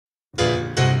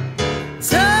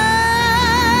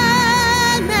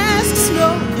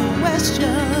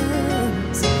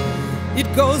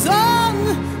goes on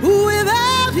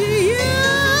without you,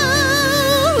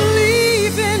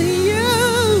 leaving you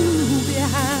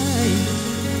behind.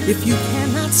 If you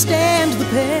cannot stand the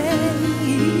pace,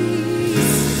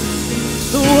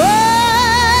 the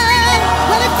world,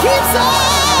 well, it keeps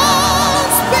on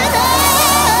spinning.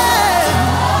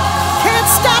 Can't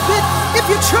stop it if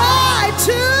you try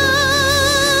to.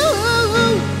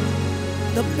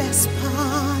 The best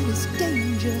part is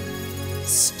danger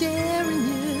staring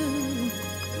you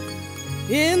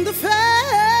in the face.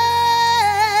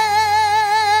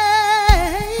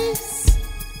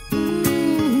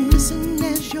 Listen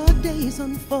as your days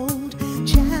unfold.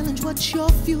 Challenge what your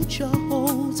future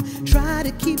holds. Try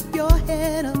to keep your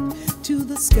head up to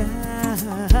the sky.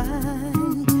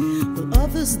 For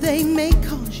others, they may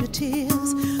cause you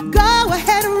tears. Go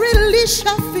ahead and release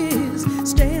your fears.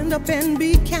 Stand up and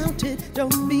be counted.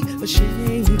 Don't be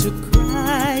ashamed to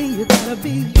cry. You gotta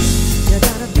be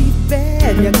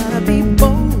bad. You gotta be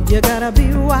bold. You gotta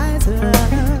be wiser.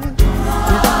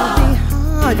 You gotta be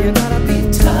hard. You gotta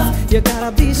be tough. You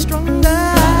gotta be stronger.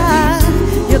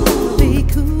 You gotta be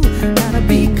cool. Gotta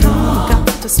be calm.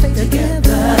 Got to stay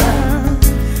together.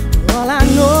 All I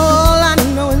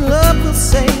know is love will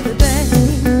save the day.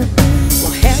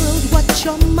 Well, herald what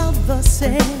your mother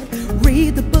said.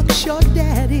 Read the books your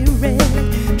daddy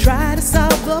read. Try to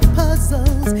solve the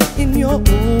puzzles in your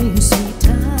own sweet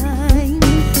time.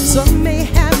 Some may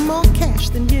have more cash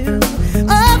than you.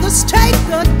 Others take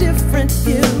a different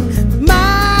view.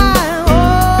 My,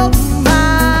 oh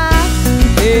my,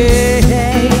 hey,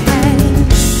 hey, hey.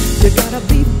 You gotta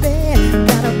be bad,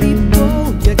 gotta be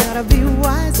bold. You gotta be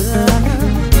wiser.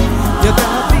 You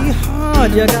gotta be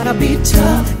hard, you gotta be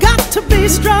tough. Got to be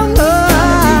stronger.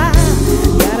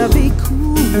 Gotta be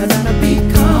cool, you gotta be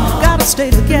calm. Gotta stay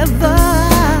together.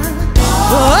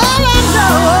 All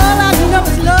I know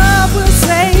is love will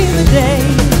save the day.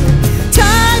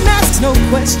 Time asks no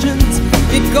questions.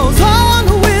 It goes on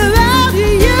without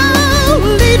you,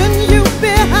 leaving you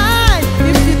behind.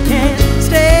 If you can't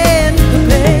stand the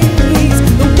pace,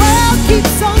 the world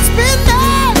keeps on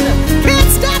spinning.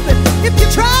 Can't stop it if you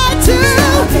try to.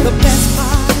 The best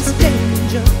part is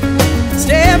danger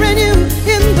staring you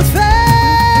in the face.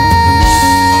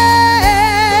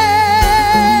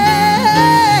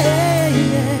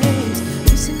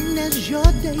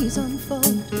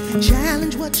 Unfold.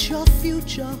 Challenge what your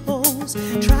future holds.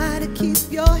 Try to keep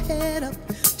your head up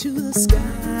to the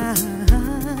sky.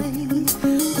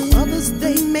 Others,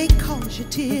 they may cause you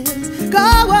tears.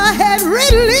 Go ahead,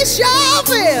 release your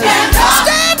fears.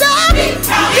 Stand up, be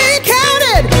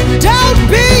counted. Don't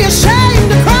be ashamed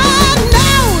to cry.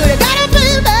 No, you gotta be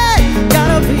bad,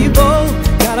 gotta be bold,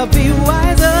 gotta be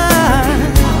wiser.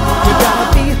 You gotta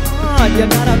be hard, you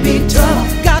gotta be tough.